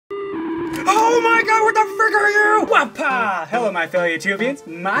Oh my god, what the frick are you? Wappa! Hello my fellow YouTubians,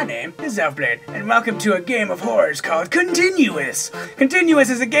 my name is Elfblade, and welcome to a game of horrors called Continuous. Continuous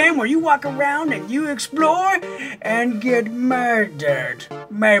is a game where you walk around and you explore and get murdered.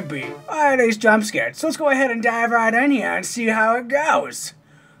 Maybe. Or at least jump scared. So let's go ahead and dive right in here and see how it goes.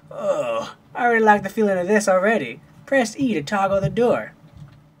 Oh, I already like the feeling of this already. Press E to toggle the door.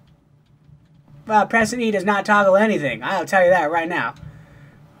 Well, pressing E does not toggle anything. I'll tell you that right now.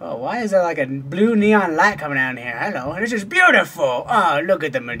 Oh, why is there like a blue neon light coming out in here? Hello, this is beautiful. Oh, look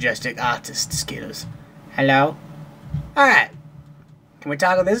at the majestic artist skills. Hello? Alright. Can we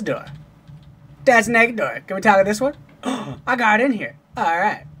toggle this door? That's the next door. Can we toggle this one? Oh, I got in here.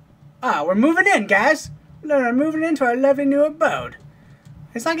 Alright. Oh, we're moving in, guys. We're moving into our lovely new abode.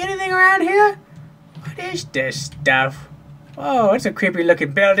 Is like anything around here? What is this stuff? Oh, it's a creepy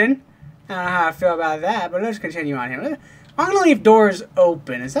looking building. I don't know how I feel about that, but let's continue on here. I'm going to leave doors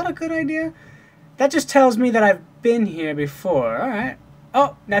open. Is that a good idea? That just tells me that I've been here before. Alright.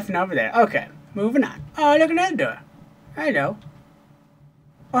 Oh, nothing over there. Okay, moving on. Oh, look at that door. Hello.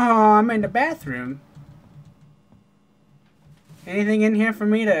 Oh, I'm in the bathroom. Anything in here for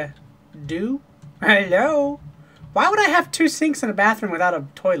me to do? Hello? Why would I have two sinks in a bathroom without a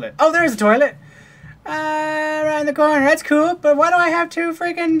toilet? Oh, there's a toilet. Right in the corner. That's cool, but why do I have two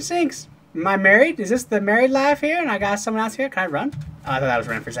freaking sinks? Am I married? Is this the married life here? And I got someone else here? Can I run? Oh, I thought I was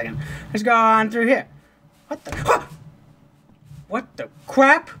running for a second. Let's go on through here. What the? Huh! What the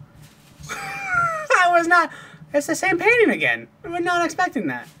crap? I was not. It's the same painting again. I was not expecting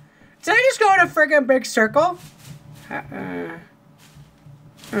that. Did I just go in a freaking big circle?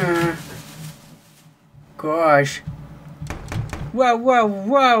 Gosh. Whoa, whoa,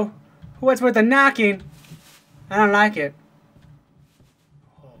 whoa. What's with the knocking? I don't like it.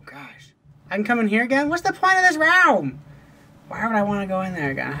 I can come in here again? What's the point of this room? Why would I want to go in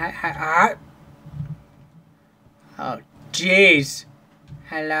there again? Oh, jeez.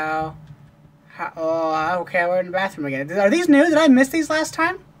 Hello? Oh, okay, we're in the bathroom again. Are these new? Did I miss these last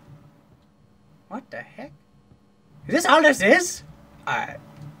time? What the heck? Is this all this is? Alright.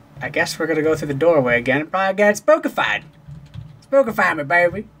 I guess we're gonna go through the doorway again and probably get spookified. Spookify me,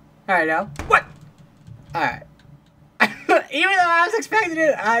 baby. Hello? What? Alright. Even though I was expecting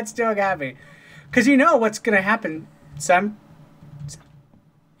it, it still got me. Because you know what's going to happen.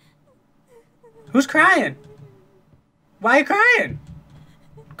 Who's crying? Why are you crying?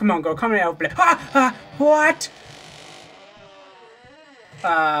 Come on, girl. Come here, Elfblade. What?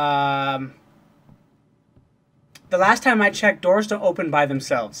 The last time I checked, doors don't open by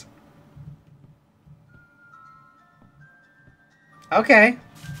themselves. Okay.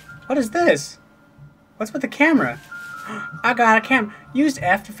 What is this? What's with the camera? I got a camera. Used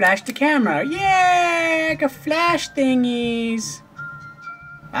F to flash the camera. Yeah, I can flash thingies.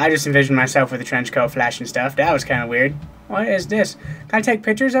 I just envisioned myself with a trench coat flashing stuff. That was kind of weird. What is this? Can I take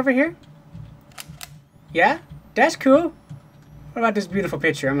pictures over here? Yeah? That's cool. What about this beautiful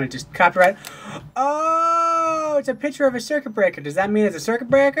picture? I'm going to just copyright. Oh, it's a picture of a circuit breaker. Does that mean it's a circuit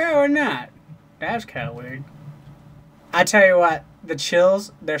breaker or not? That's kind of weird. I tell you what, the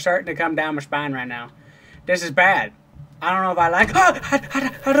chills, they're starting to come down my spine right now. This is bad. I don't know if I like.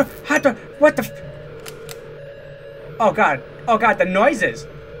 What the? Oh god! Oh god! The noises.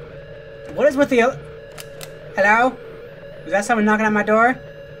 What is with the? Hello? Is that someone knocking at my door?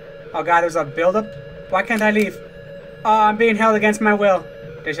 Oh god! There's a buildup. Why can't I leave? Oh, I'm being held against my will.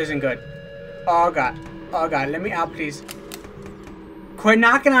 This isn't good. Oh god! Oh god! Let me out, please. Quit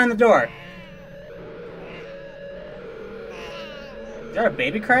knocking on the door. Is there a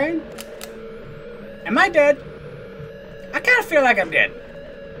baby crying? Am I dead? I kind of feel like I'm dead.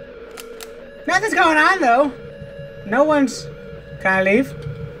 Nothing's going on, though. No one's... Can I leave?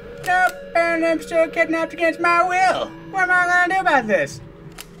 Nope, and I'm still kidnapped against my will. What am I going to do about this?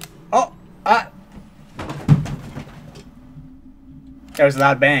 Oh, There was a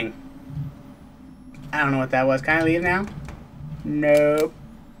loud bang. I don't know what that was. Can I leave now? Nope.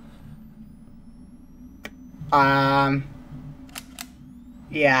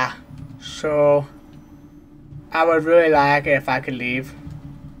 Yeah. So... I would really like it if I could leave.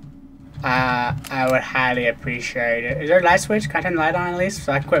 I would highly appreciate it. Is there a light switch? Can I turn the light on at least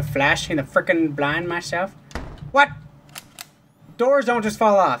so I can quit flashing the frickin' blind myself? What? Doors don't just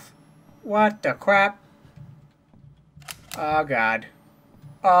fall off. What the crap? Oh god.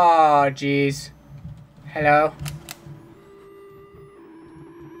 Oh jeez. Hello?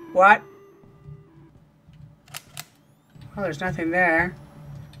 What? Oh, there's nothing there.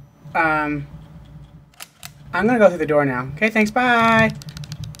 I'm gonna go through the door now. Okay, thanks, bye!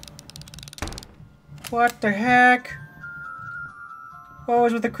 What the heck? What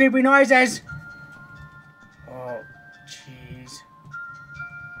was with the creepy noises? Oh, jeez. Is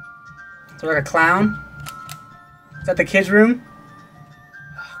there like a clown? Is that the kids' room?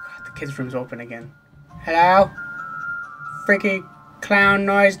 Oh god, the kids' room's open again. Hello? Freaky clown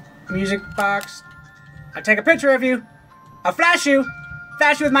noise music box. I'll take a picture of you. I'll flash you.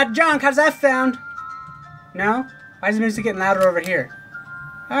 Flash you with my junk. How's that sound? No? Why is the music getting louder over here?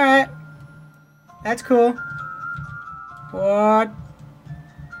 Alright. That's cool. What?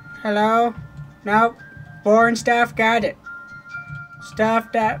 Hello? Nope. Boring stuff. Got it.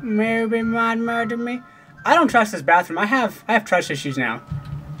 Stuff that maybe might murder me. I don't trust this bathroom. I have trust issues now.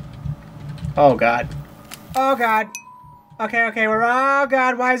 Oh god. Oh god. Okay, okay, we're oh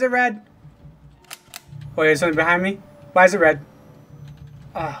god, why is it red? Wait, there's something behind me? Why is it red?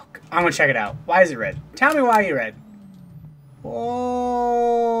 Oh, I'm gonna check it out. Why is it red? Tell me why you're red.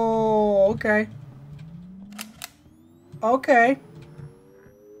 Oh, okay. Okay.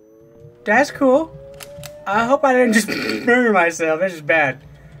 That's cool. I hope I didn't just murder myself. That's just bad.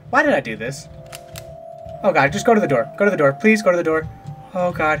 Why did I do this? Oh god, just go to the door. Go to the door. Please go to the door.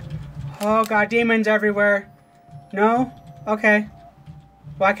 Oh god. Oh god, demons everywhere. No? Okay.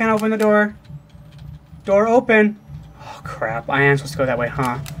 Why can't I open the door? Door open. Oh crap, I am supposed to go that way,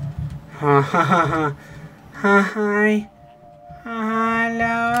 huh? Ha ha ha ha. Hi.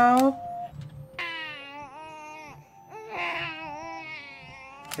 Hello?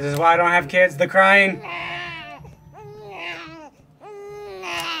 This is why I don't have kids, the crying.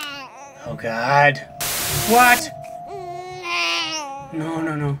 Oh god. What? No,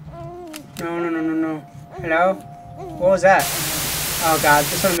 no, no. No, no, no, no, no. Hello? What was that? Oh god,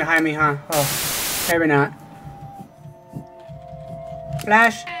 there's something behind me, huh? Oh, maybe not.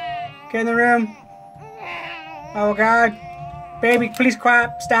 Flash, get in the room. Oh god. Baby, please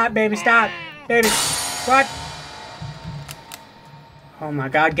quiet. Stop, baby, stop. Baby. What? Oh my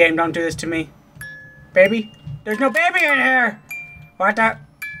god, game, don't do this to me. Baby? There's no baby in here! What the?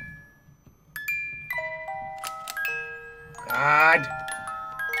 God.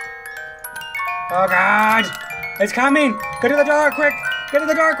 Oh god! It's coming! Get to the door, quick! Get to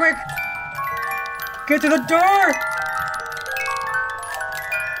the door, quick! Get to the door!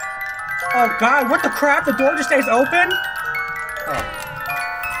 Oh god, what the crap? The door just stays open? Oh.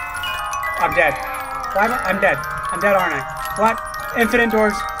 I'm dead. Why am I? I'm dead. I'm dead, aren't I? What? Infinite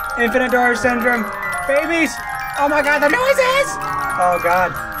doors. Infinite doors syndrome. Babies! Oh my god, the noises! Oh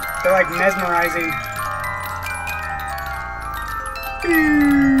god. They're like mesmerizing.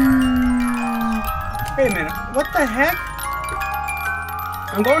 Wait a minute, what the heck?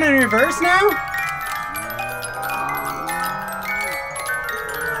 I'm going in reverse now?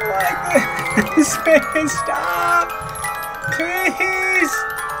 Like this. Please stop! Please!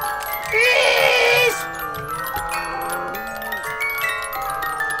 Please!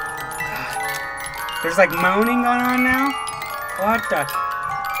 There's like moaning going on now? What the?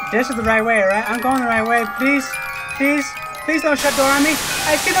 This is the right way, right? I'm going the right way. Please, please, please don't shut the door on me.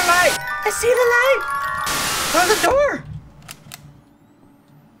 I see the light! I see the light! Close the door!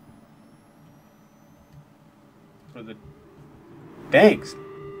 For the... Thanks.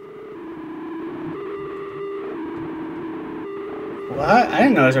 What? I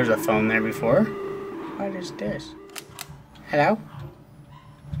didn't notice there was a phone there before. What is this? Hello?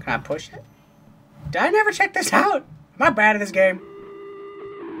 Can I push it? Did I never check this out? Am I bad at this game?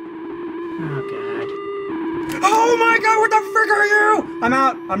 Oh god. Oh my god, what the frick are you? I'm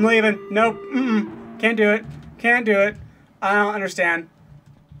out. I'm leaving. Nope. Can't do it. Can't do it. I don't understand.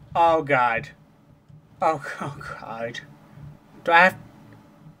 Oh god. Oh god. Do I have...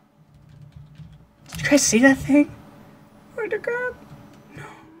 Did you guys see that thing? Where'd it go? No.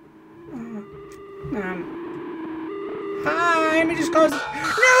 Hi, let me just close... No,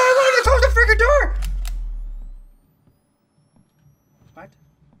 I wanted to close the freaking door! What?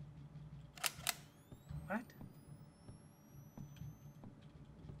 What?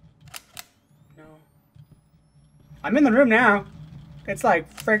 No. I'm in the room now. It's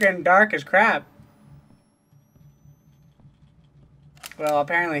like freaking dark as crap. Well,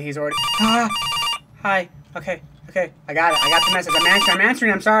 apparently he's already... Ah! Hi. Okay. Okay. I got it. I got the message. I'm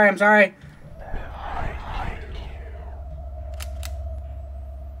answering. I'm sorry. I'm sorry.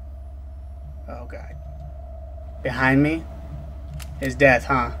 Oh, God. Behind me is death,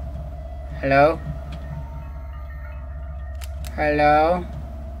 huh? Hello? Hello?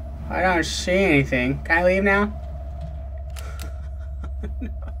 I don't see anything. Can I leave now?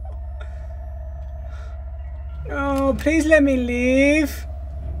 No, please let me leave.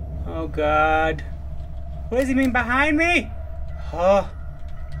 Oh, God. What does he mean behind me? Oh,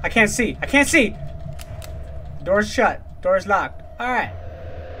 I can't see. I can't see. Door's shut. Door's locked. All right.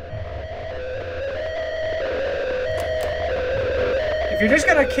 you're just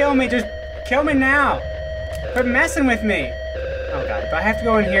gonna kill me, just kill me now. Quit messing with me. Oh god, do I have to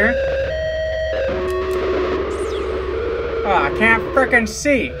go in here? Oh, I can't frickin'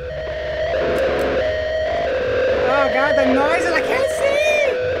 see. Oh god, the noises, I can't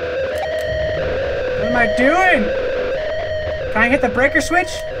see! What am I doing? Can I hit the breaker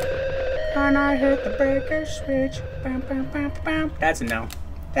switch? Can I hit the breaker switch? Bam, bam, bam, bam. That's a no.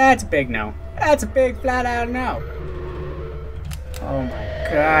 That's a big no. That's a big flat out no. Oh my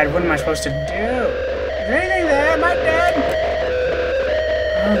god, what am I supposed to do? Is there anything there? Am I dead?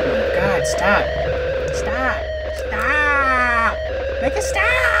 Oh my god, stop. Stop. Stop! Make it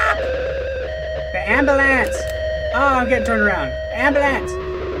stop! The ambulance! Oh, I'm getting turned around. Ambulance!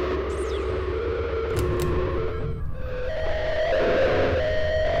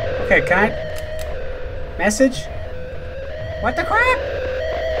 Okay, can I... Message? What the crap?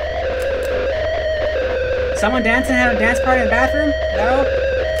 Someone dancing at a dance party in the bathroom? No?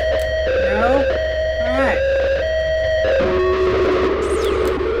 No? Alright.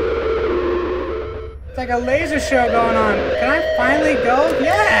 It's like a laser show going on. Can I finally go?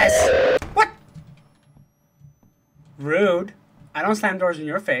 Yes! What? Rude. I don't slam doors in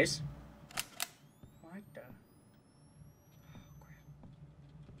your face. What the?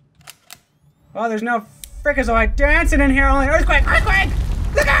 Well, there's no freakazoid dancing in here, only earthquake! Earthquake!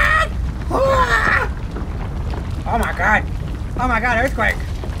 Look out! Oh my god. Oh my god, earthquake.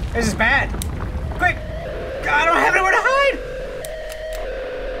 This is bad. Quick! God, I don't have anywhere to hide!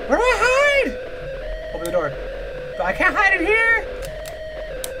 Where do I hide? Open the door. But I can't hide in here!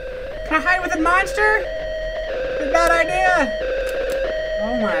 Can I hide with a monster? It's a bad idea!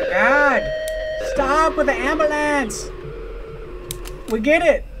 Oh my god! Stop with the ambulance! We get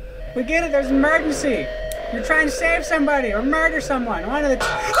it! We get it, there's an emergency! You're trying to save somebody or murder someone! One of the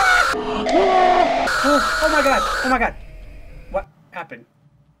oh my god! Oh my god! What happened?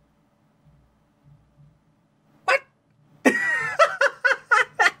 What?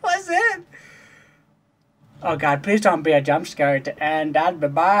 That was it! Oh god, please don't be a jump scare to end. That'd be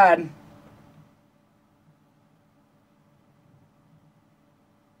bad.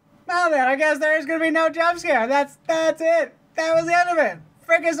 Well then, I guess there's gonna be no jump scare. That's it. That was the end of it.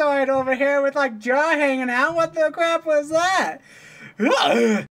 Freakazoid over here with like jaw hanging out. What the crap was that?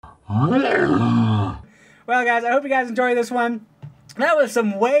 Well guys, I hope you guys enjoyed this one. That was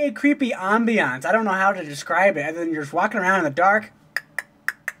some way creepy ambiance. I don't know how to describe it other than you're just walking around in the dark,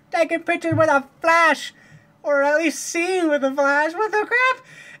 taking pictures with a flash. Or at least seeing with a flash. What the crap?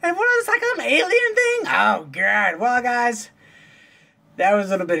 And what is this, like some alien thing? Oh god. Well guys, that was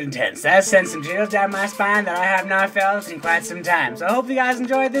a little bit intense. That sent some chills down my spine that I have not felt in quite some time. So I hope you guys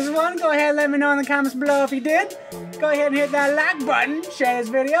enjoyed this one. Go ahead and let me know in the comments below if you did. Go ahead and hit that like button, share this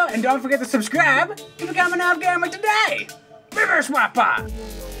video, and don't forget to subscribe to become an Elf Gamer today. Reverse Wappa!